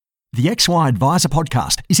The XY Advisor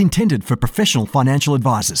podcast is intended for professional financial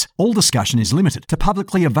advisors. All discussion is limited to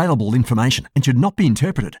publicly available information and should not be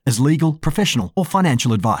interpreted as legal, professional, or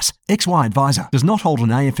financial advice. XY Advisor does not hold an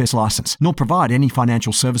AFS license nor provide any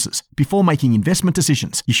financial services. Before making investment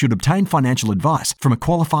decisions, you should obtain financial advice from a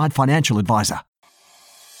qualified financial advisor.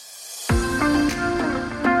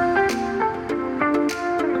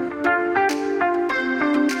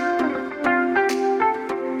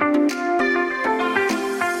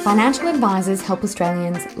 Financial advisors help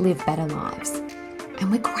Australians live better lives,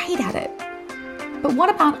 and we're great at it. But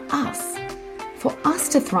what about us? For us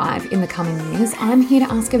to thrive in the coming years, I'm here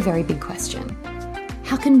to ask a very big question.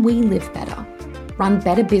 How can we live better, run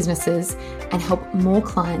better businesses, and help more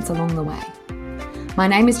clients along the way? My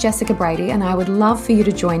name is Jessica Brady, and I would love for you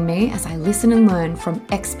to join me as I listen and learn from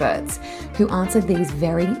experts who answer these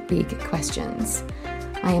very big questions.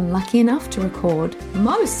 I am lucky enough to record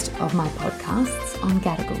most of my podcasts on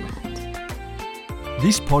Gadigal land.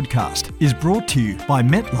 This podcast is brought to you by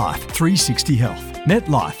MetLife 360 Health.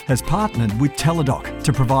 MetLife has partnered with Teladoc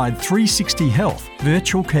to provide 360 Health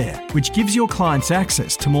virtual care, which gives your clients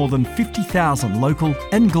access to more than 50,000 local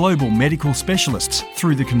and global medical specialists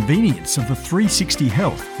through the convenience of the 360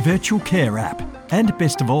 Health virtual care app. And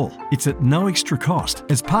best of all, it's at no extra cost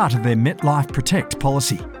as part of their MetLife Protect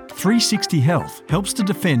policy. 360 Health helps to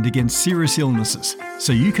defend against serious illnesses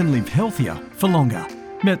so you can live healthier for longer.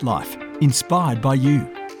 MetLife, inspired by you.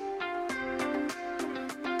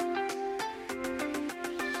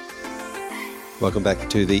 Welcome back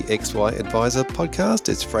to the XY Advisor podcast.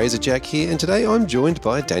 It's Fraser Jack here, and today I'm joined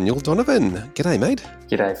by Daniel Donovan. G'day, mate.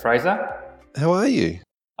 G'day, Fraser. How are you?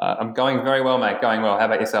 I'm going very well, mate. Going well. How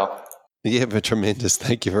about yourself? Yeah, but tremendous.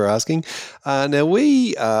 Thank you for asking. Now,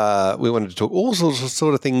 we wanted to talk all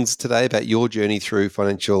sort of things today about your journey through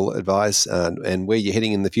financial advice and where you're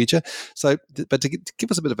heading in the future. So, but to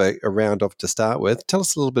give us a bit of a round off to start with, tell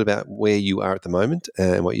us a little bit about where you are at the moment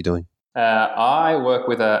and what you're doing. I work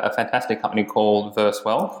with a fantastic company called Verse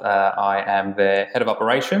Wealth. I am their head of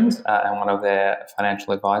operations and one of their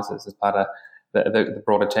financial advisors as part of the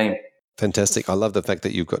broader team. Fantastic. I love the fact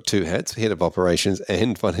that you've got two hats, head of operations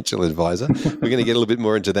and financial advisor. We're going to get a little bit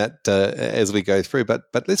more into that as we go through, but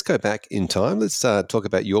let's go back in time. Let's talk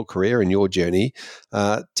about your career and your journey.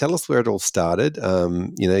 Tell us where it all started.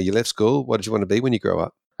 You left school. What did you want to be when you grow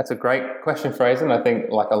up? That's a great question, Fraser. And I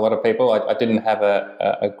think, like a lot of people, I didn't have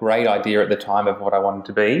a great idea at the time of what I wanted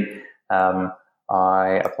to be.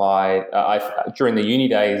 I applied during the uni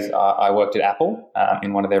days. I worked at Apple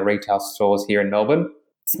in one of their retail stores here in Melbourne.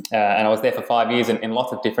 And I was there for 5 years in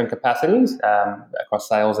lots of different capacities across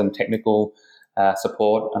sales and technical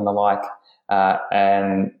support and the like.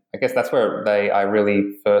 And I guess that's where I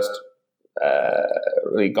really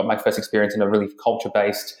got my first experience in a really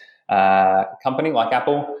culture-based company like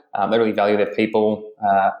Apple. They really value their people,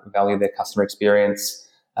 value their customer experience,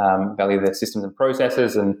 value their systems and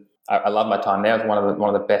processes. And I love my time there. It was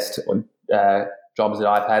one of the best jobs that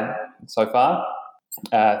I've had so far.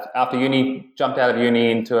 After uni, jumped out of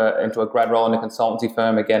uni into a grad role in a consultancy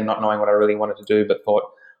firm, again, not knowing what I really wanted to do, but thought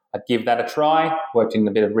I'd give that a try. Worked in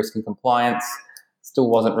a bit of risk and compliance, still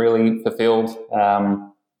wasn't really fulfilled.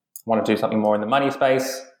 Wanted to do something more in the money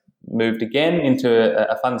space, moved again into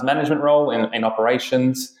a funds management role in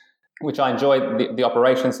operations, which I enjoyed the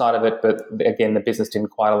operations side of it, but again, the business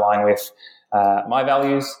didn't quite align with my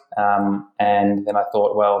values. And then I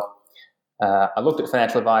thought, I looked at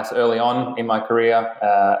financial advice early on in my career.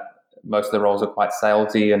 Most of the roles are quite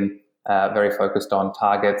salesy and very focused on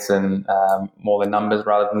targets and more the numbers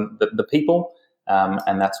rather than the people.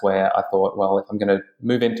 And that's where I thought, if I'm going to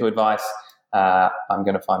move into advice, I'm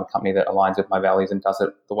going to find a company that aligns with my values and does it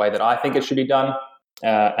the way that I think it should be done.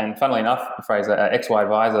 And funnily enough, Fraser, XY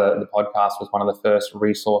Advisor, the podcast, was one of the first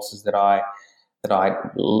resources that I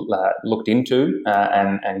looked into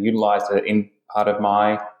and utilized it in part of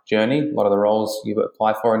my journey. A lot of the roles you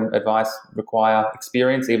apply for in advice require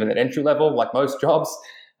experience, even at entry level, like most jobs.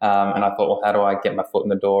 And I thought, how do I get my foot in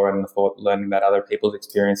the door? And I thought learning about other people's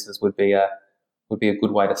experiences would be a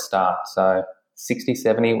good way to start. So 60,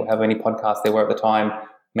 70, however many podcasts there were at the time,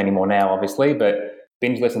 many more now, obviously, but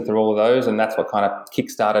binge listened through all of those. And that's what kind of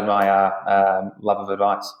kickstarted my love of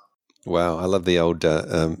advice. Wow, I love the old,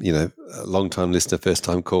 long-time listener,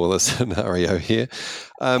 first-time caller scenario here.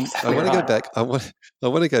 I want to go back. I want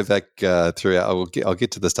to go back through. I'll get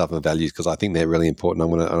to the stuff and values because I think they're really important. I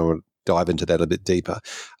want to dive into that a bit deeper.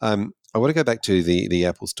 I want to go back to the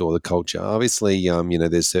Apple Store, the culture. Obviously,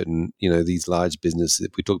 there's certain, these large businesses.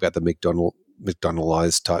 We talk about the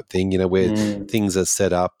McDonaldized type thing, where things are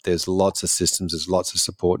set up. There's lots of systems. There's lots of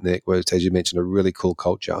support networks. As you mentioned, a really cool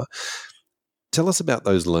culture. tell us about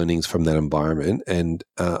those learnings from that environment, and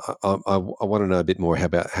I want to know a bit more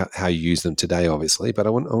about how you use them today, obviously, but I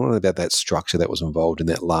want to know about that structure that was involved in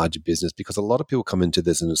that larger business, because a lot of people come into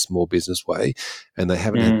this in a small business way and they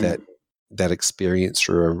haven't had that experience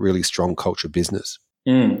through a really strong culture business.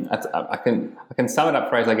 I can sum it up,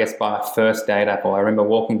 Fraser, I guess, by my first day at Apple. I remember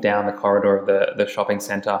walking down the corridor of the shopping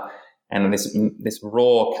centre, and this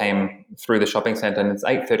roar came through the shopping centre, and it's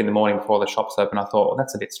 8:30 in the morning before the shops open. I thought, well,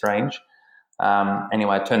 that's a bit strange.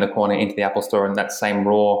 Anyway, I turned the corner into the Apple store, and that same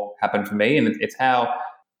roar happened for me. And it's how,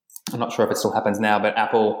 I'm not sure if it still happens now, but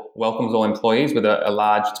Apple welcomes all employees with a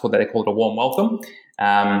large, they call it a warm welcome.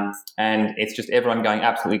 And it's just everyone going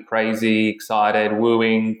absolutely crazy, excited,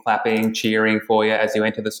 wooing, clapping, cheering for you as you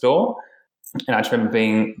enter the store. And I just remember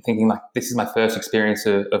thinking like, this is my first experience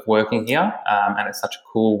of working here. And it's such a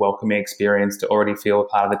cool, welcoming experience to already feel a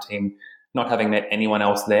part of the team, not having met anyone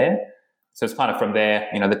else there. So it's kind of from there,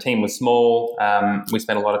 the team was small. We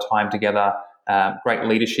spent a lot of time together, great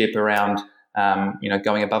leadership around,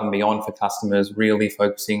 going above and beyond for customers, really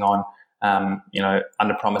focusing on,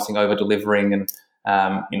 under promising, over delivering. And,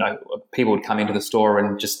 people would come into the store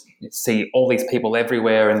and just see all these people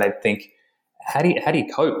everywhere, and they'd think, how do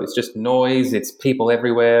you cope? It's just noise. It's people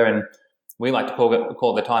everywhere. And we like to call it at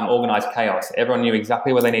the time organized chaos. Everyone knew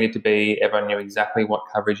exactly where they needed to be. Everyone knew exactly what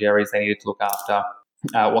coverage areas they needed to look after.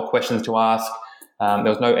 What questions to ask. There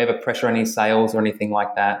was no ever pressure on any sales or anything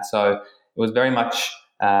like that. So it was very much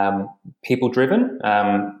people-driven.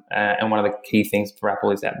 And one of the key things for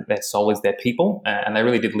Apple is that their soul is their people. And they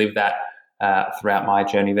really did live that throughout my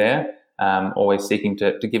journey there. Always seeking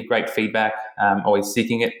to give great feedback, always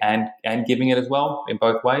seeking it and giving it as well in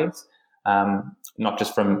both ways. Not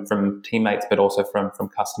just from teammates, but also from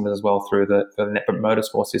customers as well through the Net Promoter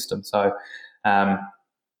Score system. So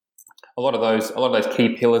a lot of those key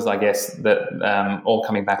pillars, I guess, that all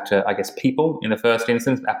coming back to, I guess, people in the first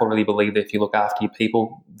instance. Apple really believe that if you look after your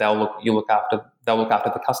people, they'll look after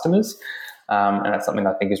the customers, and that's something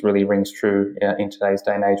I think really rings true in today's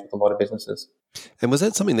day and age with a lot of businesses. And was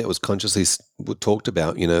that something that was consciously talked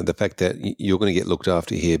about? The fact that you're going to get looked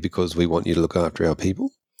after here because we want you to look after our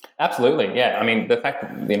people. Absolutely, yeah. I mean, the fact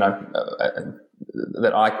that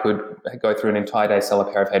that I could go through an entire day, sell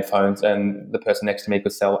a pair of headphones, and the person next to me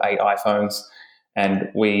could sell 8 iPhones, and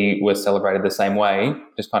we were celebrated the same way,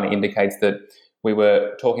 just kind of indicates that we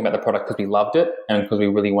were talking about the product because we loved it and because we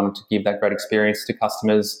really wanted to give that great experience to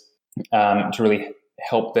customers, to really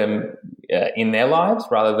help them in their lives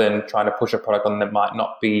rather than trying to push a product on them that might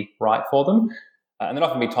not be right for them. And there'd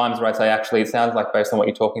often be times where I'd say, actually, it sounds like based on what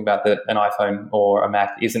you're talking about, that an iPhone or a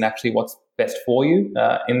Mac isn't actually what's best for you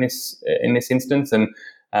in this instance. And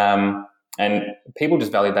people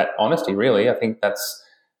just value that honesty, really. I think that's,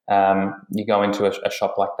 you go into a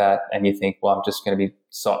shop like that and you think, well, I'm just going to be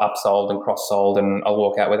upsold and cross-sold, and I'll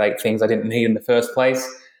walk out with 8 things I didn't need in the first place,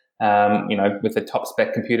 with a top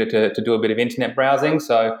spec computer to do a bit of internet browsing.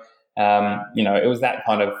 So, it was that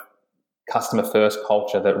kind of customer first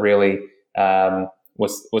culture that really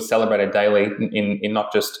was celebrated daily in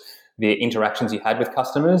not just the interactions you had with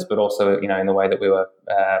customers, but also in the way that we were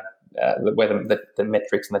where the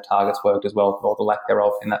metrics and the targets worked as well, or the lack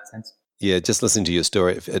thereof in that sense. Yeah, just listening to your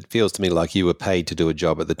story, it feels to me like you were paid to do a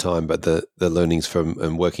job at the time, but the learnings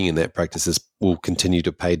from working in that practices will continue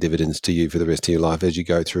to pay dividends to you for the rest of your life as you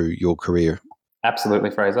go through your career.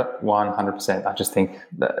 Absolutely, Fraser, 100%. I just think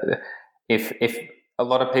that if a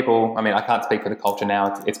lot of people, I mean, I can't speak for the culture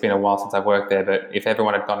now. It's been a while since I've worked there, but if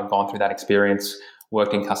everyone had gone through that experience,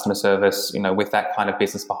 worked in customer service, with that kind of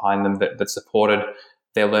business behind them that supported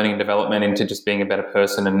their learning and development into just being a better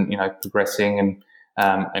person and progressing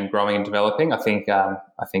and growing and developing, I think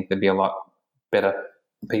there'd be a lot better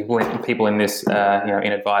people in this, in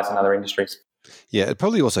advice and other industries. Yeah, it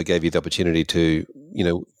probably also gave you the opportunity to,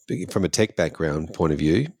 from a tech background point of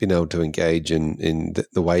view, being able to engage in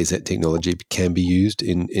the ways that technology can be used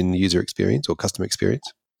in user experience or customer experience.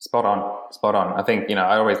 Spot on. I think,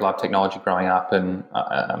 I always loved technology growing up and,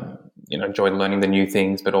 enjoyed learning the new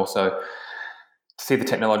things, but also to see the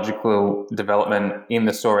technological development in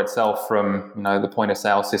the store itself, from, the point of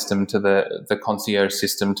sale system to the concierge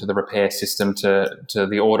system to the repair system to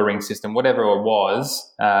the ordering system, whatever it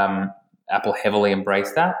was. Apple heavily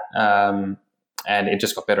embraced that, and it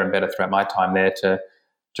just got better and better throughout my time there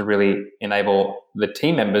to really enable the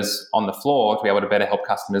team members on the floor to be able to better help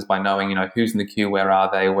customers by knowing, who's in the queue, where are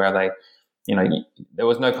they, there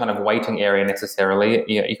was no kind of waiting area necessarily.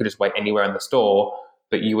 You could just wait anywhere in the store,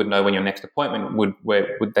 but you would know when your next appointment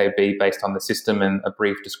would they be based on the system and a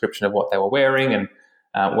brief description of what they were wearing, and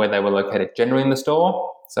where they were located generally in the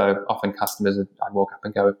store. So often customers, I'd walk up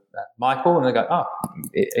and go, Michael, and they go, oh,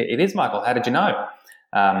 it is Michael. How did you know?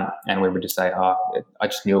 And we would just say, oh, I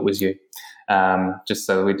just knew it was you, just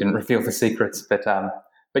so we didn't reveal the secrets. But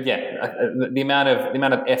yeah, the amount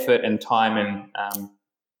of effort and time and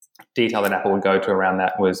detail that Apple would go to around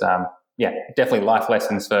that was, definitely life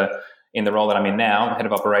lessons for in the role that I'm in now. I'm head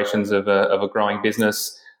of operations of a growing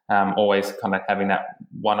business. Always kind of having that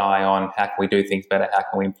one eye on how can we do things better, how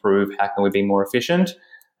can we improve, how can we be more efficient,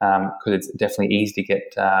 because it's definitely easy to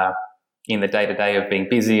get in the day-to-day of being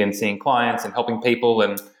busy and seeing clients and helping people,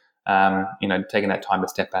 and taking that time to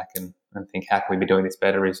step back and think how can we be doing this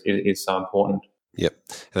better is so important. Yep.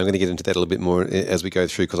 And I'm going to get into that a little bit more as we go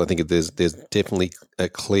through, because I think there's definitely a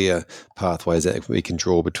clear pathways that we can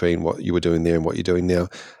draw between what you were doing there and what you're doing now.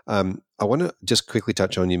 I want to just quickly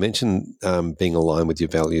touch on, you mentioned being aligned with your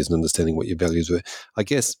values and understanding what your values were. I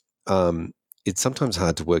guess it's sometimes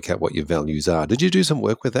hard to work out what your values are. Did you do some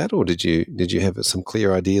work with that, or did you have some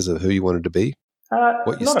clear ideas of who you wanted to be?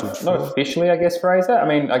 What you not officially, I guess, Fraser. I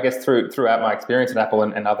mean, I guess throughout my experience at Apple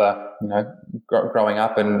and other, growing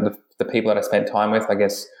up and the people that I spent time with, I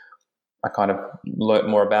guess I kind of learnt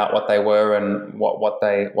more about what they were and what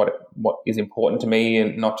is important to me,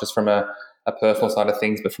 and not just from a personal side of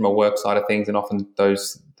things, but from a work side of things. And often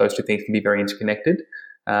those two things can be very interconnected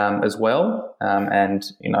as well. And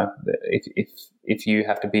if you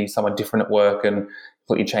have to be someone different at work and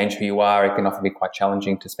completely change who you are, it can often be quite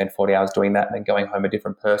challenging to spend 40 hours doing that and then going home a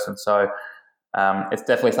different person. So it's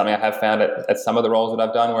definitely something I have found at some of the roles that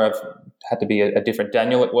I've done, where I've had to be a different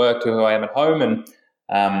Daniel at work to who I am at home, and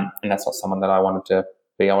that's not someone that I wanted to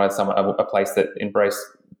be. I wanted a place that embraced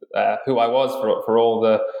who I was for all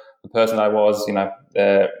the person I was.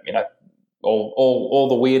 All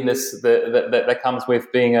the weirdness that comes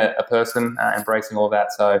with being a person, embracing all of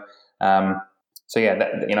that. So yeah,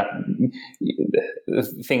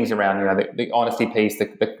 the things around the honesty piece,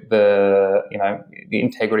 the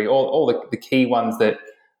integrity, all the key ones that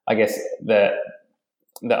I guess that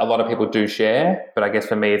a lot of people do share. But I guess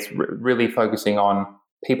for me, it's really focusing on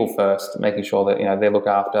people first, making sure that they look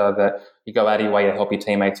after, that you go out of your way to help your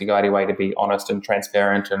teammates, you go out of your way to be honest and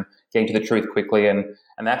transparent and getting to the truth quickly, and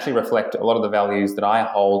actually reflect a lot of the values that I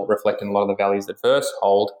hold, reflecting a lot of the values that Verse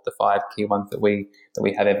hold, the 5 key ones that we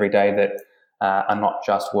have every day that are not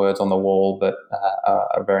just words on the wall, but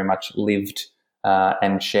are very much lived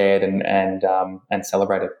and shared and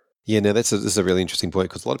celebrated. Yeah, now this is a really interesting point,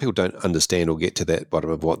 because a lot of people don't understand or get to that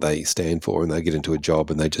bottom of what they stand for, and they get into a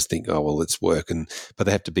job and they just think, oh, well, it's work, but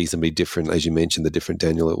they have to be somebody different, as you mentioned, the different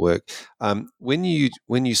Daniel at work. When you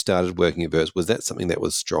started working at Verse, was that something that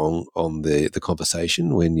was strong on the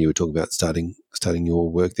conversation when you were talking about starting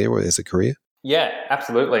your work there, or as a career? Yeah,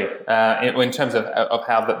 absolutely. In terms of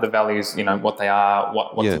how the values, what they are,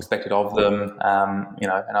 what's expected of them,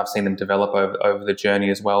 and I've seen them develop over the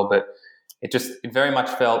journey as well. But it very much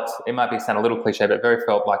felt, it might sound a little cliche, but it very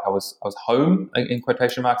felt like I was home, in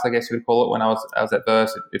quotation marks, I guess you would call it, when I was at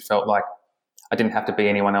Verse. It felt like I didn't have to be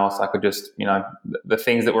anyone else. I could just, the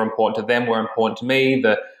things that were important to them were important to me.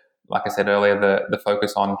 Like I said earlier, the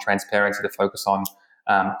focus on transparency, the focus on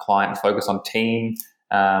client, the focus on team,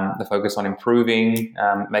 the focus on improving,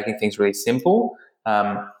 making things really simple.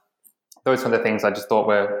 Those are the things I just thought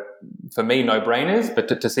were, for me, no-brainers, but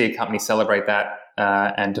to see a company celebrate that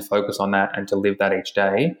and to focus on that and to live that each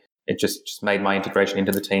day, it just made my integration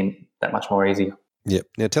into the team that much more easier. Yep.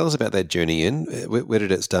 Now tell us about that journey in. Where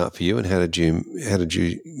did it start for you, and how did you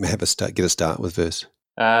get a start with Verse?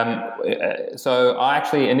 So I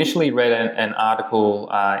actually initially read an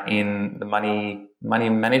article in the Money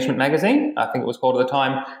Management magazine, I think it was called at the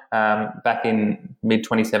time, back in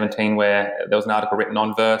mid-2017, where there was an article written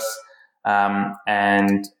on Verse.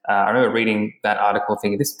 And I remember reading that article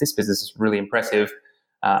thinking, this business is really impressive.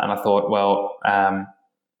 And I thought, well,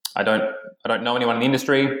 I don't know anyone in the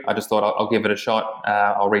industry. I just thought I'll give it a shot.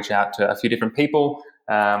 I'll reach out to a few different people.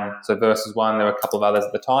 So Verse is one. There were a couple of others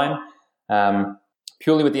at the time.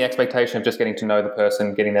 Purely with the expectation of just getting to know the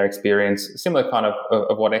person, getting their experience, similar kind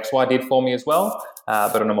of what XY did for me as well,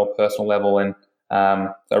 but on a more personal level. And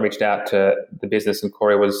so I reached out to the business, and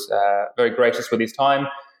Corey was very gracious with his time.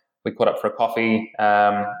 We caught up for a coffee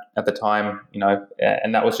at the time,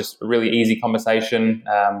 and that was just a really easy conversation.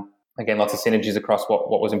 Again, lots of synergies across what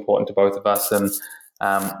was important to both of us. And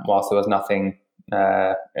whilst there was nothing,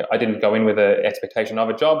 I didn't go in with an expectation of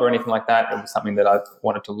a job or anything like that. It was something that I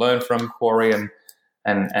wanted to learn from Corey and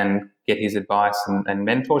get his advice and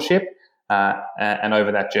mentorship. And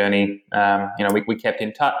over that journey, we kept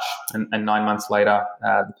in touch. And 9 months later,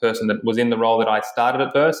 the person that was in the role that I started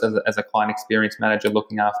at Verse as a client experience manager,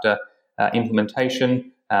 looking after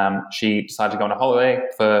implementation. She decided to go on a holiday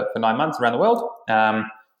for 9 months around the world,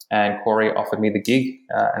 and Corey offered me the gig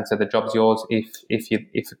and said, "The job's yours if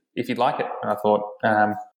you'd like it." And I thought,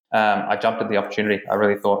 I jumped at the opportunity. I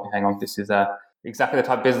really thought, hang on, this is exactly the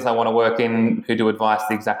type of business I want to work in, who do advice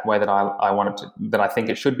the exact way that I want it to, that I think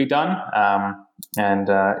it should be done.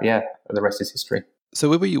 The rest is history. So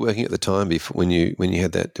where were you working at the time before when you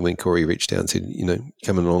had that, when Corey reached out and said,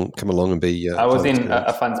 come along and be... I was in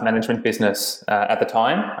a funds management business at the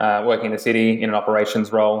time, working in the city in an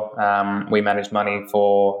operations role. We managed money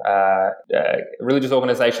for religious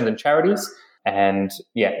organizations and charities. And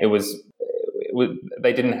it was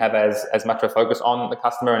they didn't have as much of a focus on the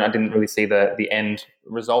customer, and I didn't really see the end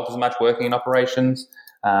result as much working in operations,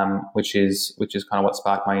 which is kind of what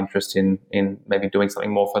sparked my interest in maybe doing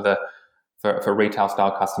something more for retail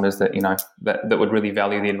style customers that that would really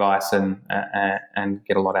value the advice and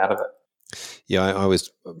get a lot out of it. Yeah, I always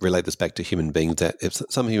relate this back to human beings, that if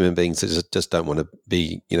some human beings just don't want to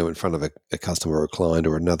be, in front of a customer or a client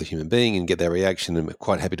or another human being and get their reaction, and are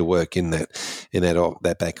quite happy to work in that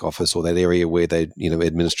back office or that area where they,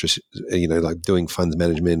 administration, like doing funds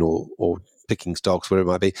management or picking stocks, whatever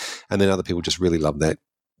it might be. And then other people just really love that,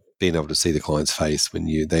 being able to see the client's face when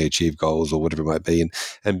they achieve goals or whatever it might be,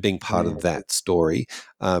 and being part of that story,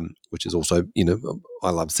 which is also,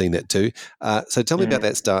 I love seeing that too. So tell me about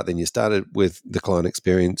that start. Then you started with the client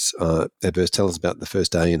experience at Verse. Tell us about the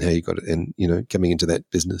first day and how you got it, and coming into that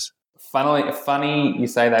business. Funny you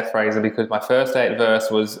say that, Fraser, because my first day at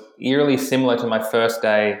Verse was eerily similar to my first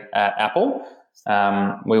day at Apple.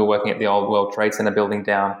 We were working at the old World Trade Center building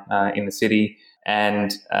down in the city.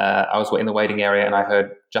 And I was in the waiting area, and I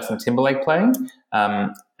heard Justin Timberlake playing.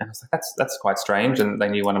 And I was like, that's quite strange. And they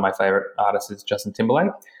knew one of my favorite artists is Justin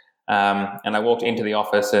Timberlake. And I walked into the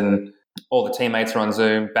office, and all the teammates were on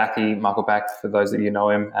Zoom. Michael Back, for those of you know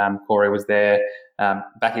him, Corey was there.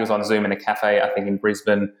 Backy was on Zoom in a cafe, I think in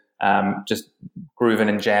Brisbane, just grooving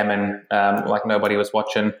and jamming like nobody was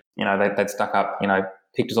watching. They'd stuck up,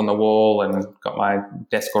 pictures on the wall and got my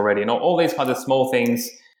desk already, and all these kinds of small things.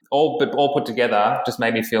 All put together just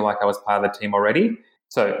made me feel like I was part of the team already.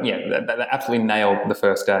 So that absolutely nailed the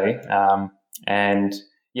first day.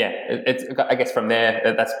 It's I guess from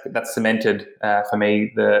there that's cemented for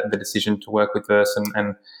me the decision to work with Verse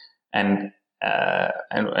and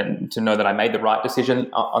to know that I made the right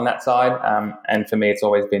decision on that side. And for me, it's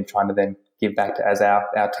always been trying to then give back to, as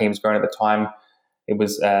our team's grown at the time. It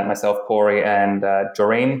was myself, Corey, and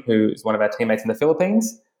Joreen, who is one of our teammates in the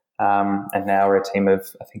Philippines. And now we're a team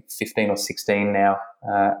of, I think, 15 or 16 now,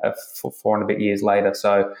 4 and a bit years later.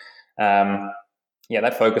 So,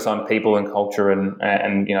 that focus on people and culture and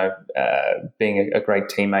being a great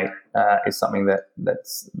teammate is something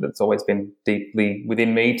that's always been deeply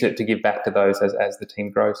within me to give back to those as the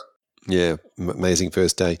team grows. Yeah, amazing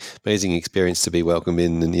first day, amazing experience to be welcomed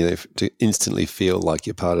in, and to instantly feel like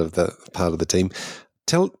you're part of the team.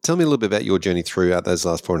 Tell me a little bit about your journey throughout those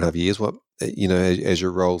last 4.5 years. What as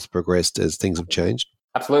your roles progressed, as things have changed?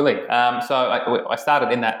 Absolutely. So I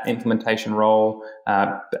started in that implementation role.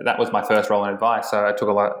 That was my first role in advice. So I took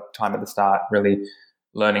a lot of time at the start, really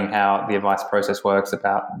learning how the advice process works,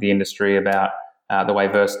 about the industry, about the way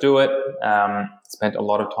Verse do it. Spent a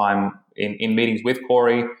lot of time in meetings with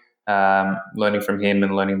Corey, learning from him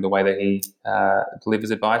and learning the way that he delivers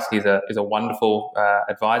advice. He's a wonderful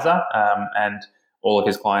advisor, and all of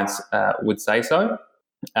his clients would say so.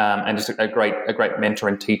 And just a great mentor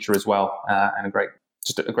and teacher as well, and a great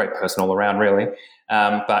person all around, really.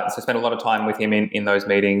 But so I spent a lot of time with him in those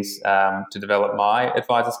meetings to develop my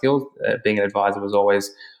advisor skills. Being an advisor was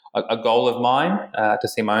always a goal of mine, to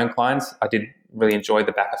see my own clients. I did really enjoy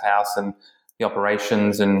the back of house and the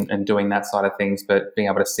operations and doing that side of things, but being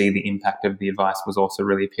able to see the impact of the advice was also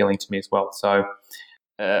really appealing to me as well. So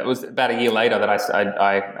it was about a year later that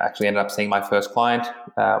I actually ended up seeing my first client.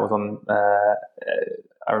 Was on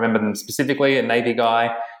I remember them specifically, a Navy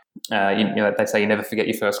guy. They say you never forget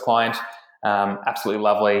your first client. Absolutely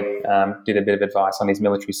lovely. Did a bit of advice on his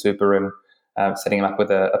military super and setting him up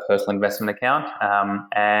with a personal investment account.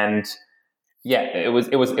 It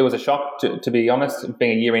was a shock to be honest,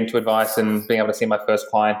 being a year into advice and being able to see my first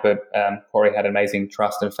client. But Corey had amazing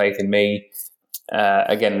trust and faith in me.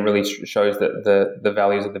 Again, really shows that the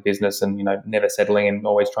values of the business, and never settling and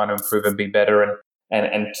always trying to improve and be better,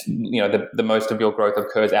 and the most of your growth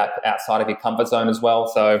occurs outside of your comfort zone as well.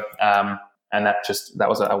 So and that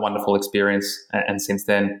was a wonderful experience. And since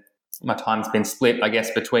then, my time's been split, I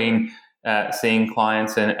guess, between seeing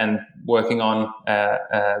clients and working on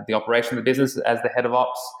the operation of the business as the head of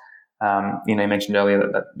ops, You mentioned earlier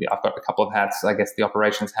that I've got a couple of hats. I guess the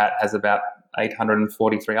operations hat has about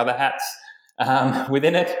 843 other hats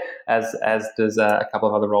within it, as does a couple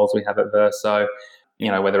of other roles we have at Verse. So,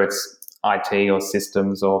 whether it's IT or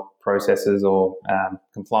systems or processes or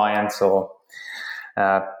compliance or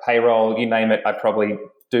payroll, you name it, I probably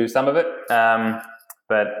do some of it.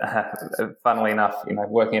 But funnily enough,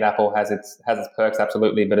 working at Apple has its perks,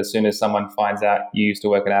 absolutely. But as soon as someone finds out you used to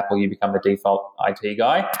work at Apple, you become the default IT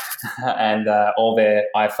guy, and all their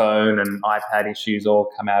iPhone and iPad issues all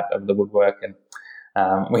come out of the woodwork, and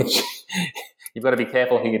which you've got to be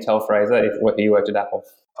careful who you tell, Fraser, if you worked at Apple.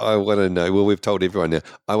 I want to know. Well, we've told everyone now.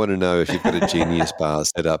 I want to know if you've got a Genius bar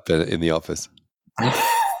set up in the office.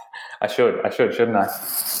 I should, shouldn't I?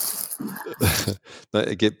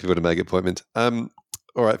 Get people to make appointments.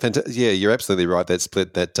 All right, fantastic. Yeah, you're absolutely right. That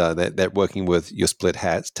split, that working with your split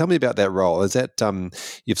hats. Tell me about that role. Is that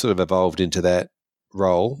you've sort of evolved into that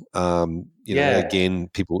role? Again,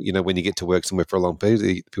 people, when you get to work somewhere for a long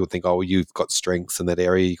period, people think, oh, well, you've got strengths in that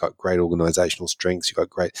area. You've got great organisational strengths. You've got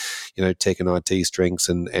great, tech and IT strengths,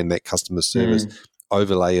 and that customer service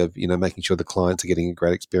overlay of making sure the clients are getting a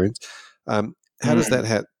great experience. How does that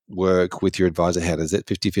hat work with your advisor hat? Is it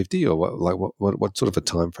 50-50 or what sort of a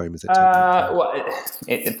time frame is it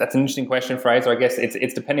taking? That's an interesting question, Fraser. I guess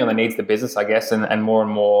it's depending on the needs of the business, I guess, and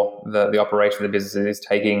more the operation of the business is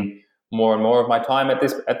taking more and more of my time at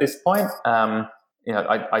this point.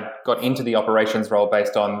 I got into the operations role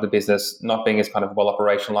based on the business not being as kind of well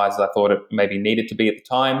operationalized as I thought it maybe needed to be at the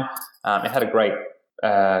time. It had a great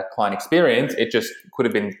client experience. It just could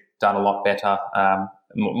have been done a lot better,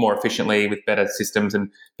 more efficiently with better systems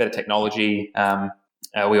and better technology.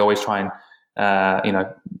 We always try and,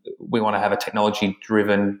 we want to have a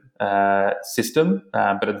technology-driven system,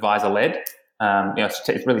 but advisor-led.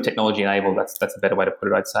 It's really technology-enabled. That's a better way to put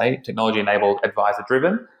it, I'd say. Technology-enabled,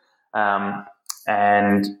 advisor-driven.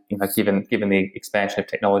 And given the expansion of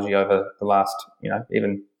technology over the last,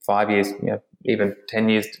 even 5 years, even 10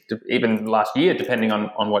 years, even last year, depending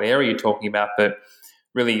on what area you're talking about, but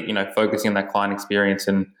really, focusing on that client experience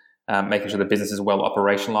and making sure the business is well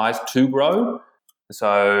operationalized to grow.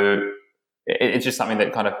 So it's just something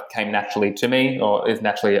that kind of came naturally to me, or is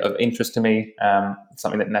naturally of interest to me.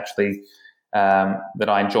 Something that naturally that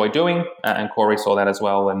I enjoy doing, and Corey saw that as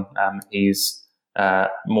well. And he's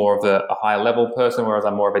more of a higher level person, whereas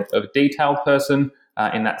I'm more of a detailed person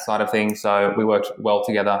in that side of things. So we worked well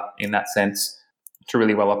together in that sense to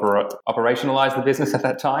really well operationalize the business at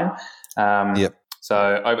that time. Yep.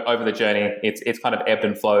 So over the journey, it's kind of ebbed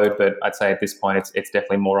and flowed, but I'd say at this point it's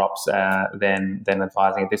definitely more ops than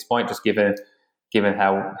advising at this point, just given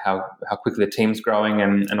how quickly the team's growing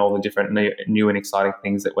and all the different new and exciting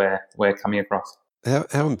things that we're coming across.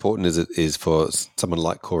 How important is for someone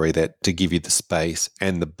like Corey that to give you the space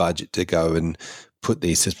and the budget to go and put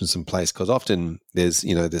these systems in place? Because often there's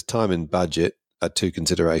time and budget are two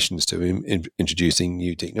considerations to introducing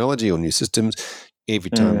new technology or new systems.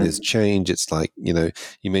 Every time there's change, it's like, you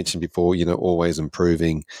mentioned before, always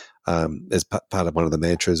improving as part of one of the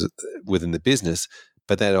mantras within the business.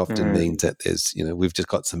 But that often means that there's, we've just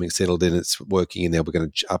got something settled in, it's working, and now we're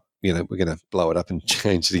going to blow it up and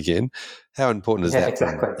change it again. How important is that?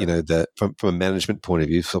 Exactly. From a management point of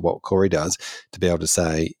view, for what Corey does, to be able to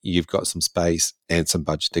say you've got some space and some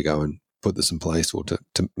budget to go and put this in place or to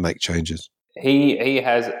make changes? He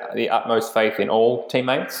has the utmost faith in all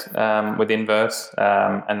teammates within Verse,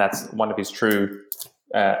 and that's one of his true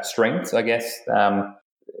strengths, I guess.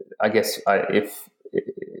 If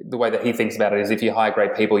the way that he thinks about it is, if you hire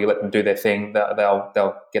great people, you let them do their thing,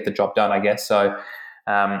 they'll get the job done, I guess. So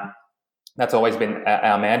that's always been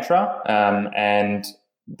our mantra, and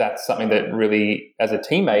that's something that really, as a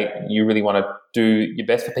teammate, you really want to do your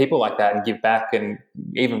best for people like that and give back, and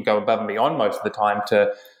even go above and beyond most of the time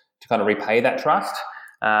to kind of repay that trust.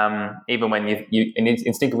 Even when you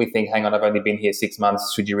instinctively think, hang on, I've only been here 6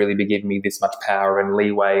 months, should you really be giving me this much power and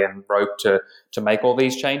leeway and rope to make all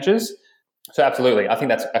these changes? So absolutely, I think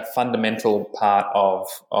that's a fundamental part of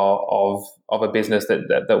a business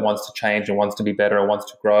that wants to change and wants to be better and wants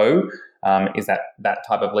to grow, is that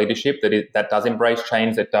type of leadership that does embrace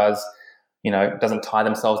change, that does, doesn't tie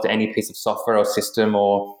themselves to any piece of software or system,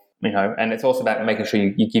 or and it's also about making sure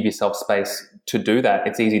you give yourself space to do that.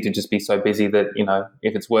 It's easy to just be so busy that,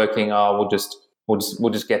 if it's working, we'll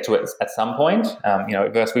just get to it at some point.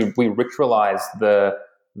 At Verse, we ritualize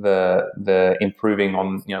the improving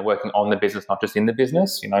on, working on the business, not just in the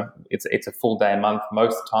business. It's a full day a month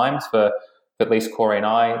most times for at least Corey and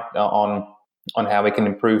I on how we can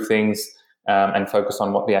improve things and focus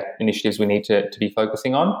on what the initiatives we need to be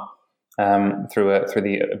focusing on. through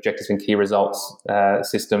the objectives and key results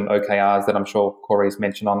system, OKRs, that I'm sure Corey's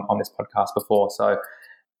mentioned on this podcast before. So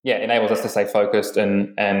yeah, it enables us to stay focused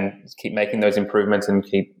and keep making those improvements and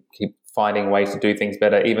keep finding ways to do things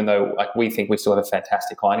better, even though like we think we still have a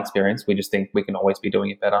fantastic client experience. We just think we can always be doing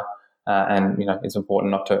it better. And it's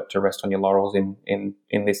important not to rest on your laurels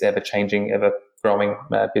in this ever changing, ever growing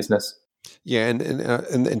business. Yeah,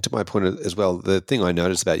 and to my point as well, the thing I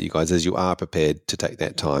notice about you guys is you are prepared to take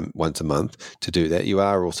that time once a month to do that. You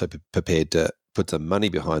are also prepared to put some money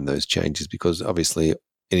behind those changes, because obviously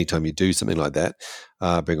anytime you do something like that,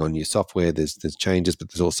 bring on new software, there's changes,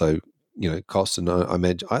 but there's also costs. And I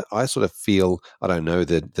imagine I sort of feel, I don't know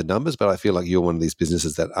the numbers, but I feel like you're one of these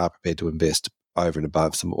businesses that are prepared to invest over and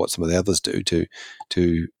above what some of the others do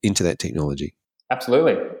to into that technology.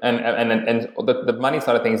 Absolutely, and the money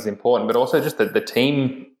side of things is important, but also just the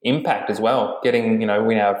team impact as well. Getting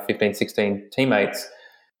we now have 15, 16 teammates,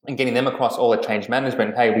 and getting them across all the change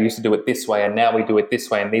management. Hey, we used to do it this way, and now we do it this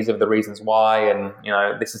way, and these are the reasons why, and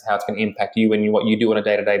this is how it's going to impact you and what you do on a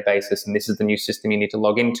day-to-day basis, and this is the new system you need to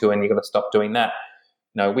log into, and you've got to stop doing that.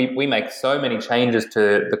 We make so many changes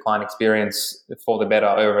to the client experience for the better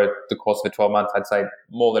over the course of 12 months. I'd say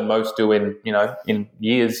more than most do in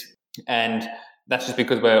years, and that's just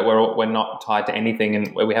because we're not tied to anything,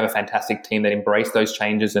 and we have a fantastic team that embrace those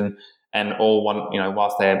changes and all want,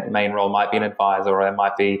 whilst their main role might be an advisor or it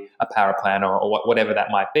might be a power planner or whatever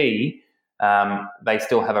that might be, they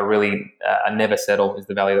still have a really a never settle is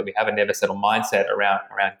the value that we have, a never settle mindset around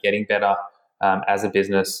getting better as a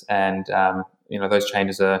business. And those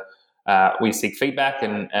changes are we seek feedback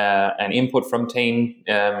and input from team,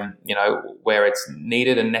 where it's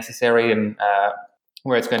needed and necessary, and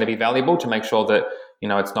where it's going to be valuable, to make sure that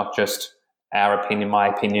it's not just our opinion, my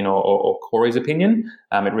opinion, or Corey's opinion.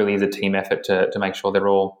 It really is a team effort to make sure they're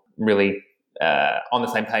all really on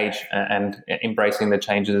the same page and embracing the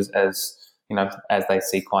changes as they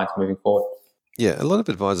see clients moving forward. Yeah, a lot of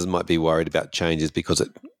advisors might be worried about changes because it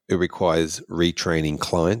requires retraining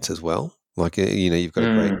clients as well. Like you've got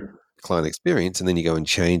a great client experience, and then you go and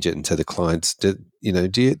change it, and so the clients does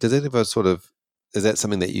it ever sort of, is that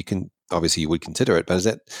something that you can, obviously you would consider it, but is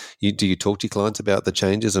that do you talk to your clients about the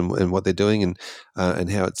changes and what they're doing and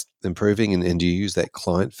how it's improving, and do you use that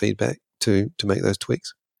client feedback to make those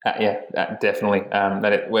tweaks? Definitely.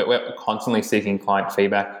 We're constantly seeking client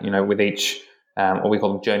feedback, with each what we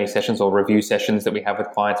call journey sessions or review sessions that we have with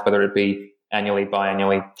clients, whether it be annually,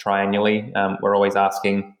 biannually, triannually. We're always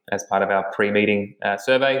asking, as part of our pre-meeting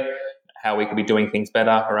survey, how we could be doing things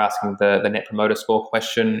better. We're asking the Net Promoter Score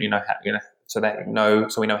question, so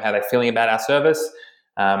we know how they're feeling about our service.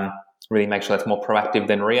 Really make sure that's more proactive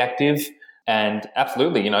than reactive. And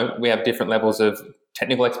absolutely, we have different levels of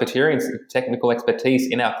technical expertise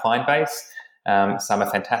in our client base. Some are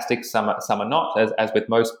fantastic, some are not, as with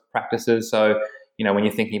most practices. So, when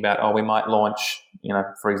you're thinking about, we might launch,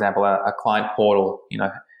 for example, a client portal,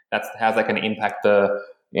 how's that going to impact the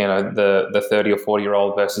 30 or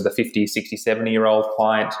 40-year-old versus the 50, 60, 70-year-old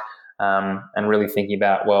client. And really thinking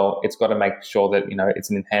about, it's got to make sure that,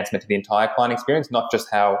 it's an enhancement to the entire client experience, not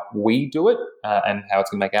just how we do it and how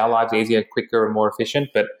it's going to make our lives easier, quicker, and more efficient,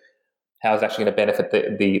 but how it's actually going to benefit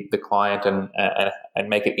the client and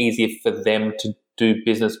make it easier for them to do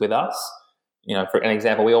business with us. For an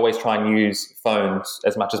example, we always try and use phones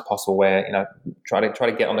as much as possible, where, try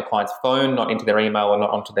to get on the client's phone, not into their email or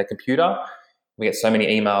not onto their computer. We get so many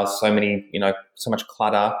emails, so much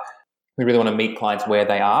clutter. We really want to meet clients where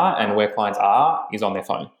they are, and where clients are is on their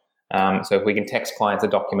phone. So if we can text clients a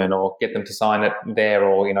document or get them to sign it there,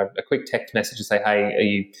 or, a quick text message to say, hey, are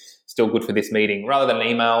you still good for this meeting? Rather than an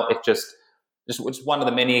email, it's just one of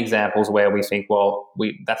the many examples where we think,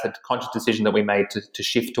 that's a conscious decision that we made to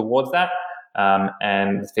shift towards that.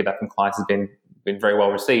 And the feedback from clients has been very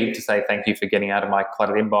well received, to say thank you for getting out of my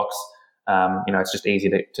cluttered inbox. It's just easy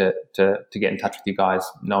to get in touch with you guys,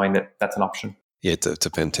 knowing that that's an option. Yeah, it's a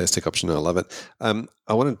fantastic option. I love it.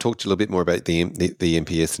 I want to talk to you a little bit more about the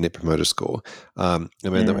NPS, Net Promoter Score,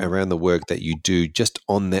 around the work that you do just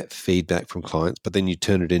on that feedback from clients, but then you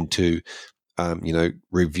turn it into,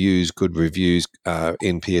 reviews, good reviews,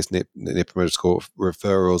 NPS, Net Promoter Score,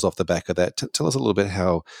 referrals off the back of that. Tell us a little bit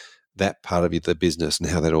how that part of the business and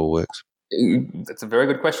how that all works. That's a very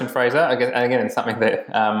good question, Fraser. Again, it's something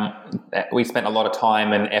that we spent a lot of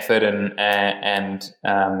time and effort and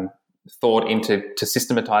thought into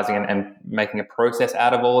systematizing and making a process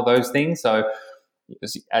out of all of those things. So,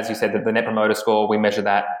 as you said, the Net Promoter Score, we measure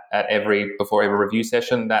that before every review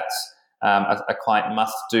session. That's a client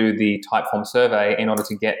must do the Typeform survey in order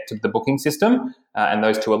to get to the booking system, and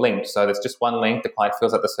those two are linked. So there's just one link. The client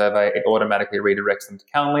fills out the survey. It automatically redirects them to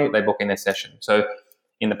Calendly. They book in their session. So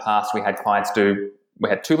in the past, we had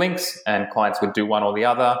two links, and clients would do one or the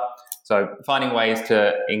other. So finding ways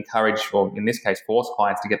to encourage, or in this case, force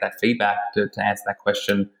clients to get that feedback to answer that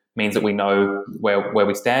question means that we know where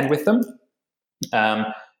we stand with them.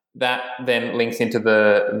 That then links into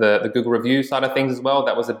the Google review side of things as well.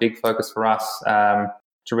 That was a big focus for us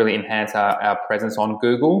to really enhance our presence on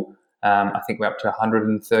Google. I think we're up to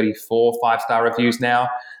 134 5-star reviews now.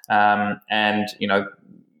 And,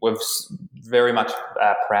 we're very much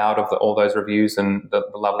proud of all those reviews and the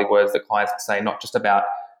lovely words that clients say, not just about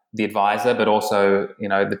the advisor, but also,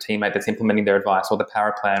 the teammate that's implementing their advice, or the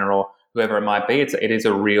power planner, or whoever it might be. It is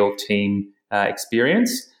a real team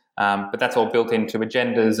experience. But that's all built into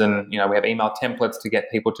agendas, and we have email templates to get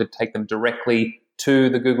people to take them directly to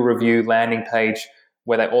the Google review landing page,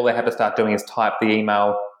 where all they have to start doing is type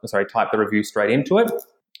the review straight into it.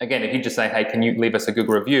 Again, if you just say, hey, can you leave us a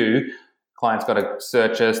Google review? Client's got to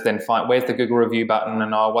search us, then find where's the Google review button,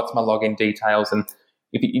 and what's my login details. And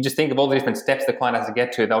if you just think of all the different steps the client has to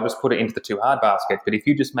get to, they'll just put it into the too hard basket. But if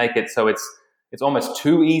you just make it so it's almost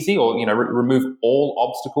too easy, or remove all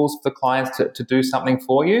obstacles for the clients to do something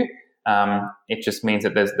for you, it just means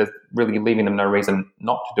that there's really leaving them no reason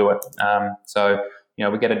not to do it. So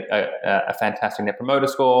we get a fantastic Net Promoter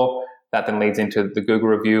Score that then leads into the Google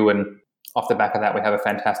review, and off the back of that, we have a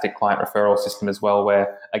fantastic client referral system as well,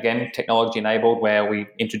 where again, technology enabled, where we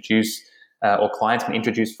introduce or clients can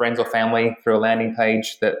introduce friends or family through a landing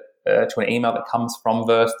page that to an email that comes from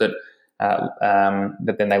Verse that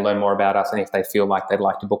then they learn more about us, and if they feel like they'd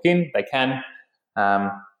like to book in, they can,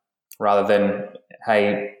 rather than,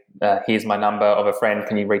 hey, here's my number of a friend,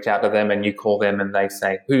 can you reach out to them, and you call them and they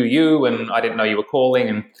say, who are you, and I didn't know you were calling.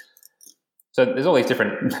 And so there's all these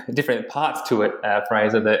different parts to it,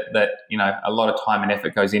 Fraser, that a lot of time and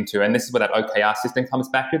effort goes into, and this is where that OKR system comes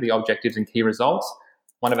back to, the objectives and key results.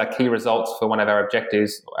 One of our key results for one of our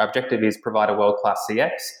objective is provide a world-class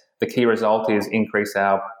CX. The key result is increase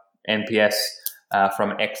our NPS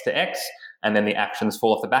from X to X, and then the actions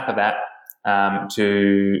fall off the back of that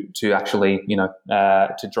to actually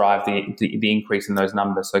to drive the increase in those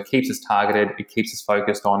numbers. So it keeps us targeted, it keeps us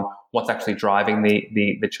focused on what's actually driving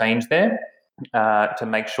the change there, to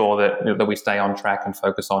make sure that we stay on track and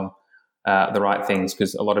focus on the right things,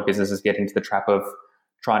 because a lot of businesses get into the trap of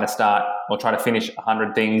trying to finish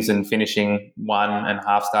 100 things and finishing 1 and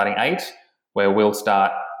half starting 8, where we'll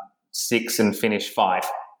start 6 and finish 5.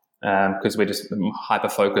 Because we're just hyper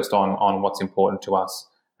focused on what's important to us,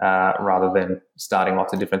 rather than starting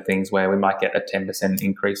lots of different things where we might get a 10%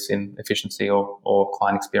 increase in efficiency or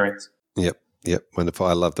client experience. Yep, wonderful.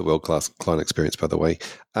 I love the world-class client experience, by the way.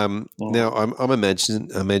 Now, I'm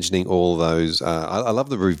imagining all those. I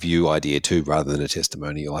love the review idea too, rather than a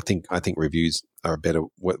testimonial. I think reviews are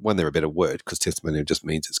they're a better word, because testimonial just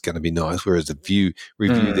means it's going to be nice. Whereas a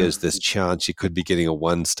review, there's this chance you could be getting a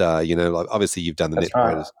 1-star. Like obviously you've done the Net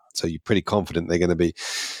Promoter, so you're pretty confident they're going to be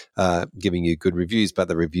giving you good reviews. But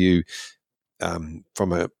the review,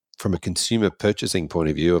 from a consumer purchasing point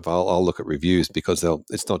of view, I'll look at reviews, because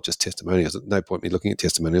it's not just testimonials. At no point me looking at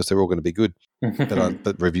testimonials; they're all going to be good.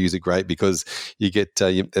 But reviews are great, because you get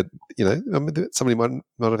somebody might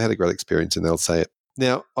have had a great experience and they'll say it.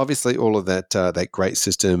 Now, obviously, all of that great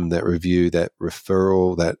system, that review, that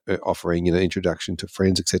referral, that offering, introduction to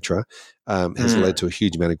friends, etc., has led to a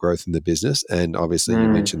huge amount of growth in the business. And obviously, you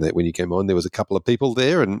mentioned that when you came on, there was a couple of people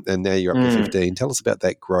there, and now you're up to 15. Tell us about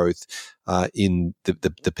that growth in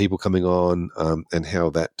the people coming on, and how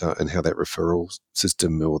that referral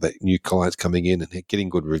system, or that new clients coming in and getting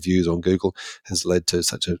good reviews on Google, has led to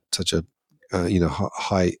such a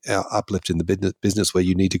high uplift in the business where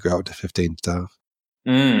you need to grow up to 15 staff.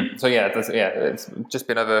 So it's just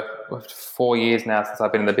been over 4 years now since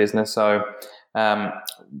I've been in the business. So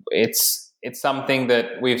it's something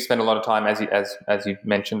that we've spent a lot of time, as you've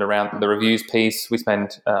mentioned, around the reviews piece. We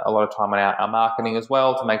spend a lot of time on our marketing as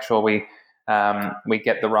well, to make sure we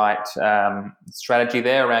get the right strategy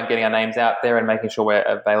there around getting our names out there and making sure we're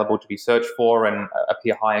available to be searched for and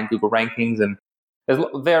appear high in Google rankings. And there's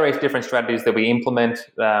various different strategies that we implement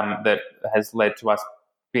that has led to us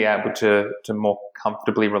be able to more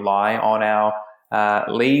comfortably rely on our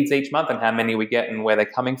leads each month and how many we get and where they're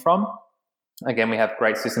coming from. Again, we have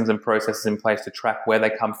great systems and processes in place to track where they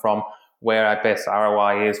come from, where our best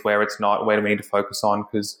ROI is, where it's not, where do we need to focus on,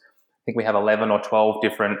 because I think we have 11 or 12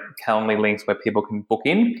 different Calendly links where people can book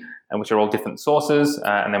in, and which are all different sources,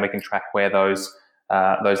 and then we can track where those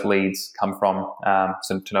leads come from,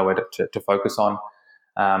 so to know where to focus on.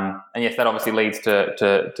 And yes, that obviously leads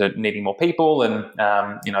to needing more people. And,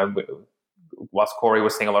 whilst Corey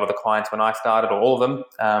was seeing a lot of the clients when I started, or all of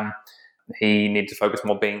them, he needed to focus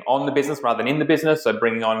more being on the business rather than in the business. So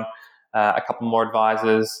bringing on a couple more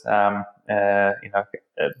advisors. By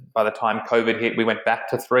the time COVID hit, we went back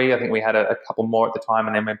to 3. I think we had a couple more at the time,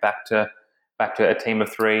 and then went back to a team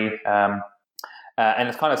of 3. And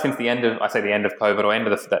it's kind of since the end of COVID, or end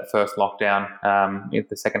of that first lockdown,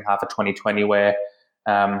 the second half of 2020, where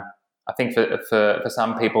I think for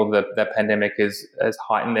some people the pandemic has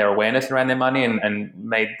heightened their awareness around their money and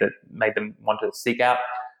made them want to seek out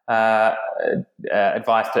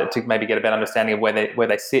advice to maybe get a better understanding of where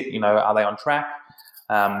they sit. Are they on track?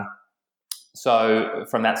 So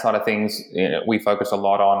from that side of things, we focus a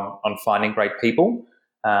lot on finding great people,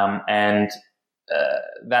 and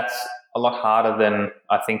that's a lot harder than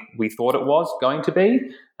I think we thought it was going to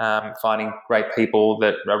be. Finding great people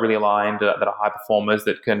that are really aligned, that are high performers,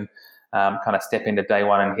 that can kind of step into day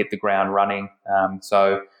one and hit the ground running.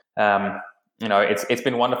 It's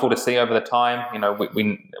been wonderful to see over the time.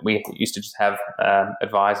 We used to just have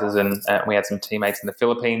advisors, and we had some teammates in the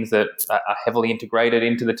Philippines that are heavily integrated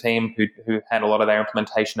into the team who handle a lot of their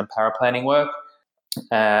implementation and paraplanning work.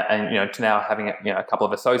 To now having a couple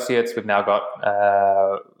of associates, we've now got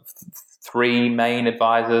 3 main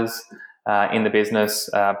advisors in the business,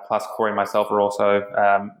 plus Corey and myself are also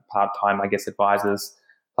part-time, advisors,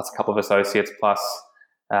 plus a couple of associates, plus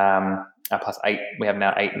 8. We have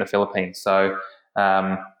now 8 in the Philippines. So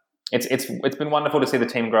it's been wonderful to see the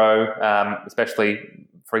team grow, especially,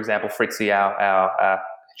 for example, Fritzi,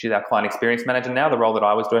 she's our client experience manager now, the role that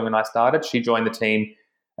I was doing when I started. She joined the team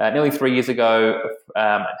nearly 3 years ago,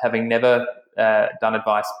 having never done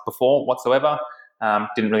advice before whatsoever.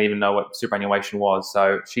 Didn't really even know what superannuation was.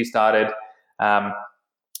 So she started,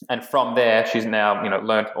 and from there, she's now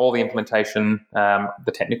learned all the implementation,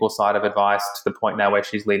 the technical side of advice, to the point now where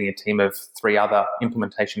she's leading a team of 3 other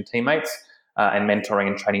implementation teammates and mentoring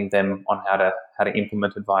and training them on how to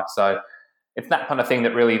implement advice. So it's that kind of thing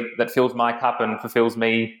that fills my cup and fulfills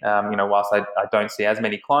me. Whilst I don't see as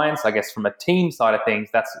many clients, I guess from a team side of things,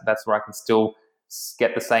 that's where I can still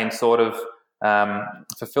get the same sort of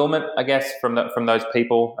fulfillment, I guess, from those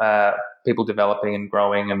people developing and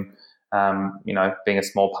growing, and being a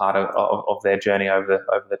small part of their journey over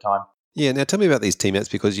the time. Yeah. Now, tell me about these teammates,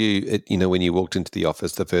 because when you walked into the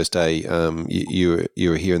office the first day, you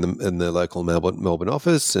were here in the local Melbourne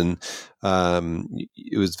office, and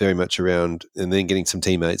it was very much around, and then getting some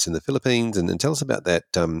teammates in the Philippines, and tell us about that,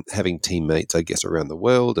 having teammates, I guess, around the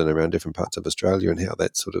world and around different parts of Australia, and how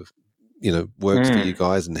that sort of works for you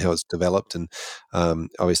guys, and how it's developed. And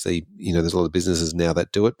obviously, there's a lot of businesses now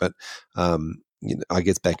that do it, but I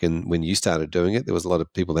guess back when you started doing it, there was a lot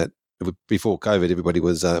of people that, before COVID, everybody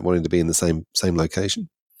was wanting to be in the same location.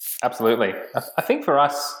 Absolutely. I think for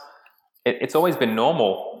us, it's always been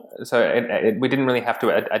normal. So we didn't really have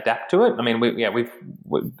to adapt to it. I mean,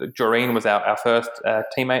 Doreen was our first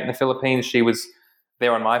teammate in the Philippines. She was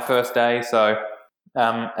there on my first day. So,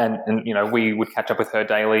 and we would catch up with her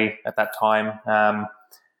daily at that time.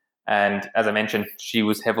 And as I mentioned, she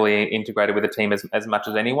was heavily integrated with the team as much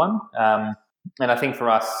as anyone. And I think for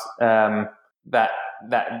us, that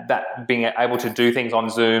being able to do things on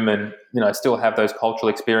Zoom and still have those cultural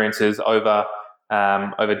experiences over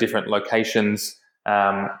different locations,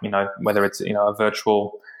 whether it's a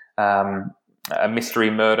virtual a mystery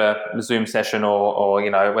murder Zoom session, or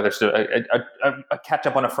whether it's a catch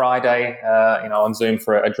up on a Friday, on Zoom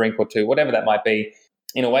for a drink or two, whatever that might be.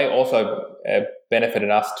 In a way, also benefited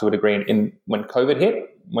us to a degree when COVID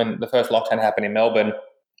hit, when the first lockdown happened in Melbourne.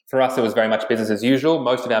 For us, it was very much business as usual.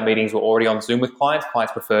 Most of our meetings were already on Zoom with clients.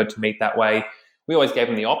 Clients preferred to meet that way. We always gave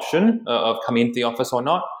them the option of coming into the office or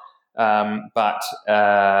not, but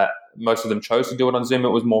most of them chose to do it on Zoom. It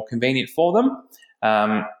was more convenient for them,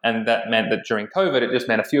 and that meant that during COVID, it just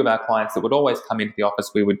meant a few of our clients that would always come into the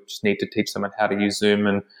office, we would just need to teach them how to use Zoom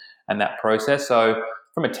and that process. So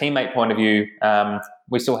from a teammate point of view,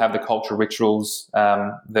 we still have the cultural rituals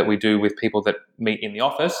that we do with people that meet in the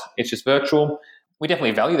office. It's just virtual. We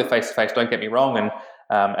definitely value the face-to-face, don't get me wrong. And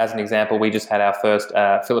as an example, we just had our first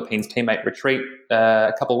Philippines teammate retreat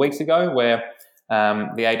a couple of weeks ago, where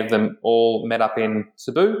the 8 of them all met up in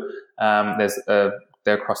Cebu.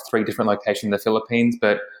 They're across 3 different locations in the Philippines,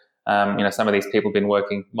 but some of these people have been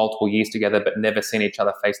working multiple years together but never seen each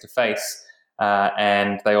other face-to-face.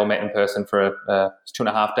 And they all met in person for a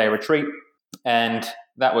 2.5-day retreat. And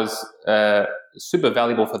that was super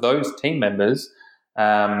valuable for those team members,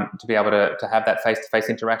 to be able to have that face-to-face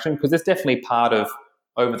interaction, because there's definitely part of,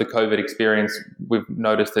 over the COVID experience, we've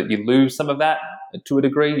noticed that you lose some of that to a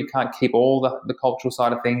degree. You can't keep all the cultural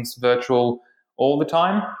side of things virtual all the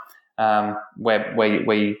time, where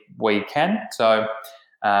you can. So,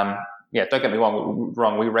 don't get me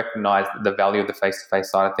wrong. We recognise the value of the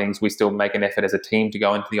face-to-face side of things. We still make an effort as a team to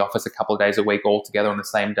go into the office a couple of days a week all together on the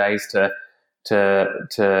same days to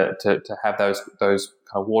have those kind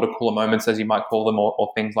of water cooler moments, as you might call them,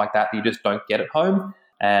 or things like that you just don't get at home.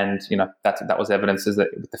 And that was evidence is that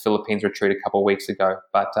with the Philippines retreat a couple of weeks ago.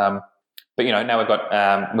 But now we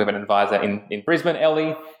have an advisor in Brisbane,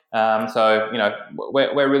 Ellie. So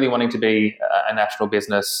we're really wanting to be a national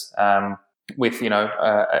business with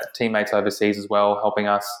teammates overseas as well helping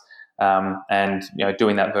us, and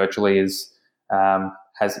doing that virtually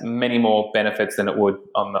has many more benefits than it would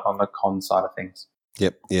on the con side of things.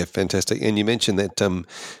 Yep. Yeah. Fantastic. And you mentioned that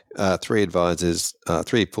three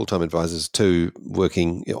full-time advisors, two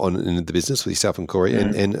working in the business with yourself and Corey,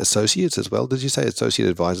 and associates as well. Did you say associate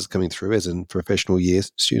advisors coming through as a professional year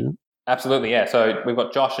student? Absolutely. Yeah. So we've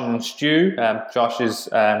got Josh and Stu. Josh is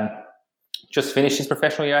just finished his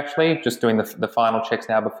professional year, actually, just doing the final checks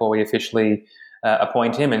now before we officially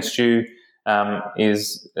appoint him. And Stu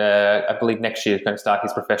is, I believe, next year is going to start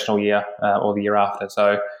his professional year or the year after.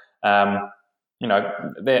 So,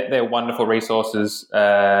 they're wonderful resources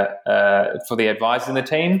for the advisors in the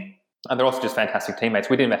team, and they're also just fantastic teammates.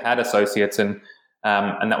 We didn't even have associates, and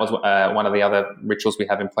that was one of the other rituals we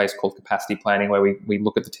have in place called capacity planning, where we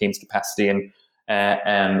look at the team's capacity and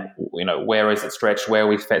where is it stretched, where are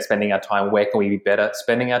we spending our time, where can we be better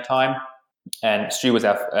spending our time. And Stu was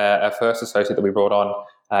our first associate that we brought on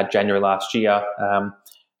January last year,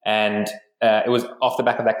 and it was off the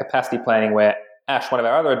back of that capacity planning where Ash, one of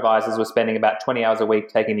our other advisors, was spending about 20 hours a week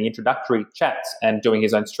taking the introductory chats and doing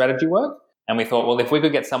his own strategy work. And we thought, well, if we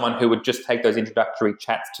could get someone who would just take those introductory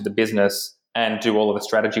chats to the business and do all of the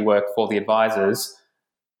strategy work for the advisors,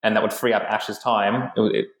 and that would free up Ash's time.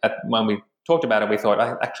 When we talked about it, we thought,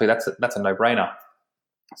 actually, that's a no-brainer.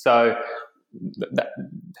 So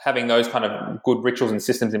having those kind of good rituals and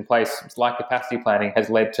systems in place, like capacity planning, has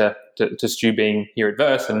led to Stu being here at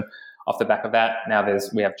Verse. And off the back of that, now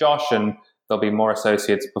we have Josh, and there'll be more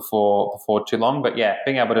associates before too long. But yeah,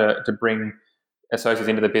 being able to bring associates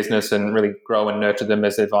into the business and really grow and nurture them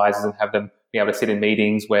as advisors, and have them be able to sit in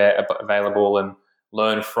meetings where available and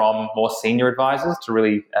learn from more senior advisors to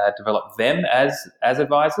really develop them as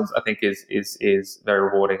advisors, I think is very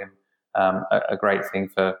rewarding and a great thing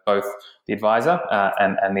for both the advisor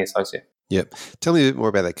and the associate. Yep. Tell me a bit more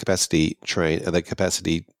about that capacity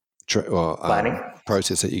planning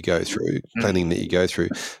process that you go through, planning that you go through,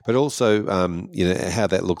 but also how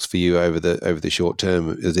that looks for you over the short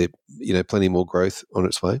term. Is there plenty more growth on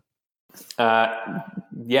its way?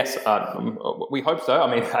 Yes, we hope so.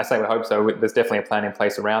 I mean, I say we hope so. There's definitely a plan in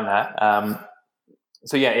place around that.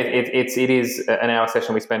 So yeah, it is an hour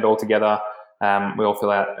session we spend all together. We all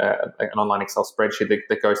fill out an online Excel spreadsheet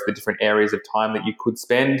that goes to the different areas of time that you could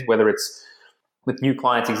spend, whether it's with new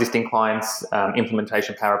clients, existing clients,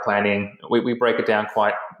 implementation, power planning. We break it down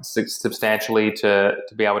quite substantially to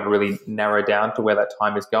be able to really narrow down to where that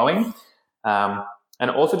time is going. And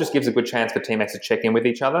it also just gives a good chance for teammates to check in with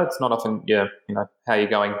each other. It's not often, how you're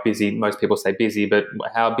going, busy. Most people say busy, but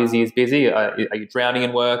how busy is busy? Are you drowning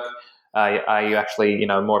in work? Are you actually,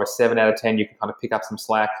 more of a 7 out of 10? You can kind of pick up some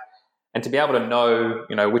slack. And to be able to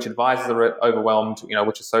know, which advisors are overwhelmed,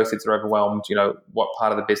 which associates are overwhelmed, what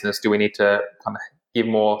part of the business do we need to kind of give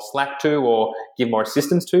more slack to or give more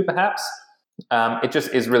assistance to, perhaps. It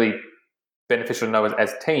just is really beneficial to know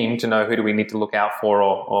as a team to know who do we need to look out for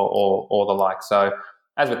or the like. So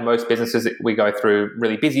as with most businesses, we go through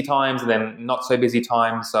really busy times and then not so busy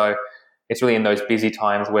times. So it's really in those busy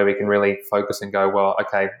times where we can really focus and go, well,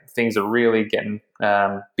 okay, things are really getting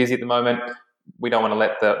busy at the moment. We don't want to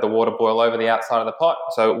let the water boil over the outside of the pot.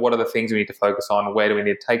 So what are the things we need to focus on? Where do we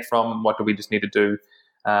need to take from? What do we just need to do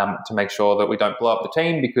to make sure that we don't blow up the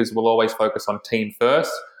team? Because we'll always focus on team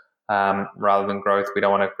first rather than growth. We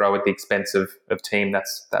don't want to grow at the expense of team. That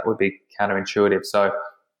would be counterintuitive. So,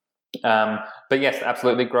 but yes,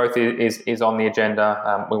 absolutely, growth is on the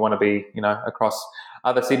agenda. We want to be, across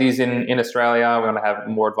other cities in Australia. We want to have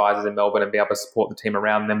more advisors in Melbourne and be able to support the team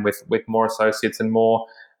around them with more associates and more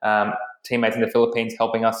teammates in the Philippines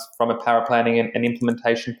helping us from a power planning and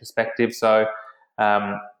implementation perspective. So,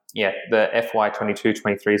 the FY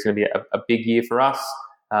 22-23 is going to be a big year for us,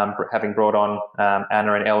 having brought on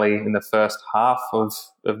Anna and Ellie in the first half of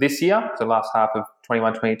this year, so last half of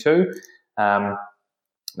 21-22.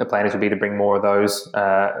 The plan is to be to bring more of those,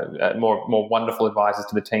 more wonderful advisors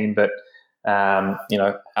to the team, but how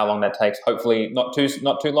long that takes, hopefully not too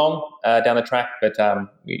long down the track, but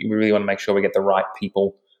we really want to make sure we get the right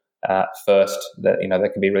people first that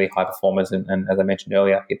that can be really high performers and as I mentioned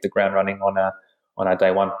earlier, hit the ground running on our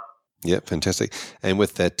day one. Yeah, fantastic. And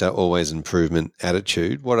with that always improvement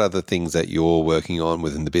attitude, what are the things that you're working on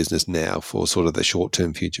within the business now for sort of the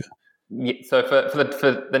short-term future? Yeah, so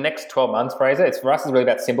for the next 12 months, Fraser, for us, it's really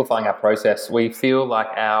about simplifying our process. We feel like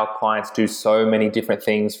our clients do so many different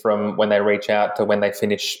things from when they reach out to when they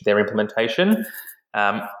finish their implementation.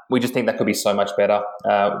 We just think that could be so much better.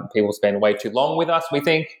 People spend way too long with us, we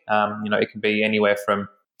think. It can be anywhere from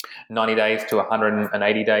 90 days to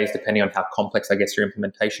 180 days, depending on how complex, I guess, your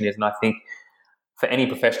implementation is. And I think for any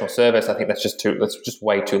professional service, I think that's just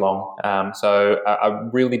way too long. So a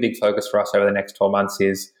really big focus for us over the next 12 months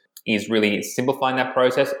is really simplifying that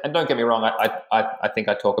process. And don't get me wrong, I think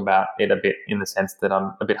I talk about it a bit in the sense that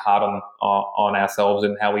I'm a bit hard on ourselves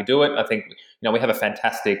and how we do it. I think, we have a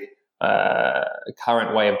fantastic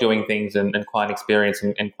current way of doing things and client experience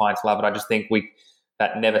and clients love it. I just think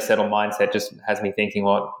that never settle mindset just has me thinking,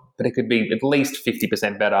 well, but it could be at least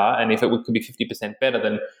 50% better. And if it could be 50% better,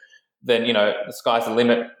 then the sky's the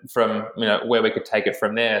limit from, where we could take it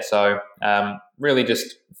from there. So really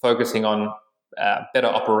just focusing on better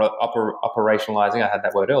operationalizing, I had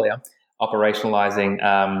that word earlier, operationalizing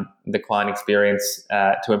the client experience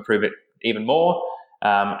to improve it even more,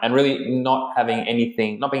 and really not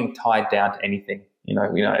being tied down to anything.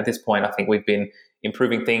 At this point, I think we've been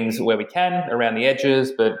improving things where we can around the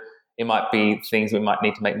edges, but it might be things we might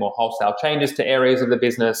need to make more wholesale changes to areas of the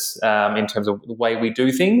business in terms of the way we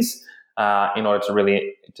do things in order to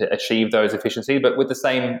achieve those efficiencies, but with the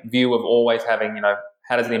same view of always having,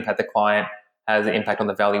 how does it impact the client? How does it impact on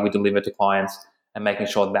the value we deliver to clients, and making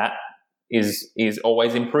sure that is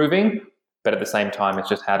always improving. But at the same time, it's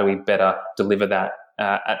just how do we better deliver that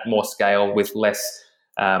at more scale with less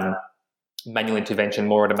manual intervention,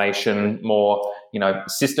 more automation, more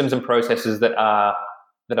systems and processes that are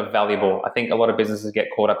valuable. I think a lot of businesses get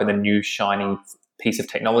caught up in the new shiny piece of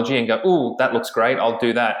technology and go, "Ooh, that looks great, I'll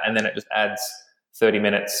do that," and then it just adds 30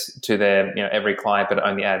 minutes to their every client, but it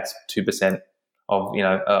only adds 2% of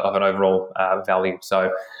an overall value.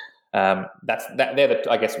 So they're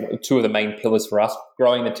I guess two of the main pillars for us: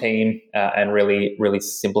 growing the team and really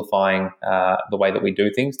simplifying the way that we do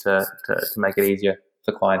things to make it easier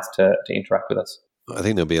for clients to interact with us. I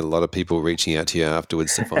think there'll be a lot of people reaching out to you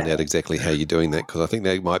afterwards to find out exactly how you're doing that, because I think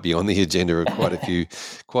that might be on the agenda of quite a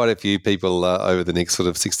few people over the next sort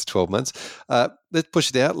of 6 to 12 months. Let's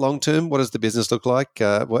push it out long term. What does the business look like?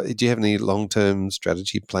 Do you have any long term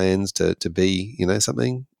strategy plans to be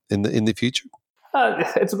something in the future?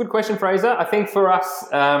 It's a good question, Fraser. I think for us,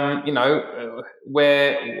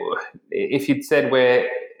 if you said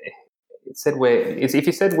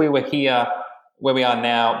we were here where we are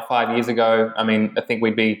now 5 years ago, I mean, I think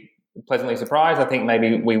we'd be pleasantly surprised. I think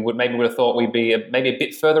maybe we would have thought we'd be maybe a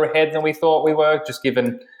bit further ahead than we thought we were, just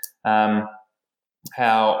given how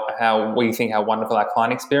we think how wonderful our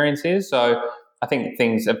client experience is. So I think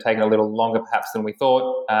things have taken a little longer perhaps than we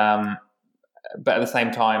thought. But at the same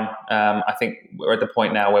time, I think we're at the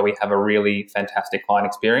point now where we have a really fantastic client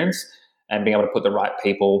experience, and being able to put the right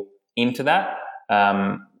people into that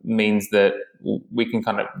means that we can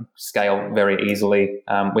kind of scale very easily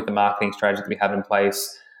with the marketing strategy that we have in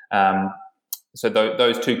place. So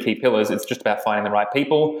those two key pillars, it's just about finding the right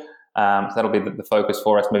people. So that'll be the focus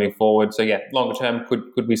for us moving forward. So yeah, longer term,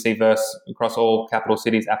 could we see Verse across all capital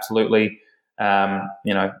cities? Absolutely.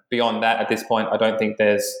 Beyond that, at this point, I don't think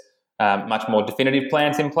there's much more definitive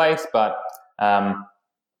plans in place, but I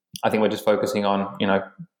think we're just focusing on,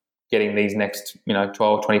 getting these next,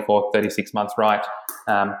 12, 24, 36 months right,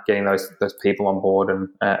 getting those people on board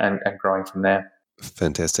and growing from there.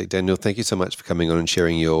 Fantastic. Daniel, thank you so much for coming on and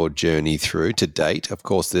sharing your journey through to date. Of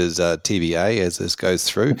course, there's TBA as this goes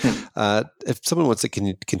through. If someone wants to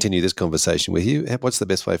continue this conversation with you, what's the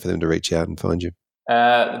best way for them to reach out and find you?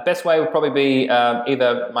 The best way would probably be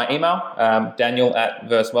either my email,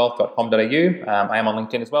 daniel@versewealth.com.au. I am on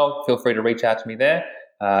LinkedIn as well. Feel free to reach out to me there.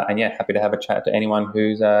 Happy to have a chat to anyone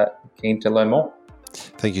who's keen to learn more.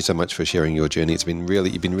 Thank you so much for sharing your journey. You've been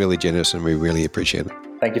really generous, and we really appreciate it.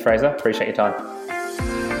 Thank you, Fraser. Appreciate your time.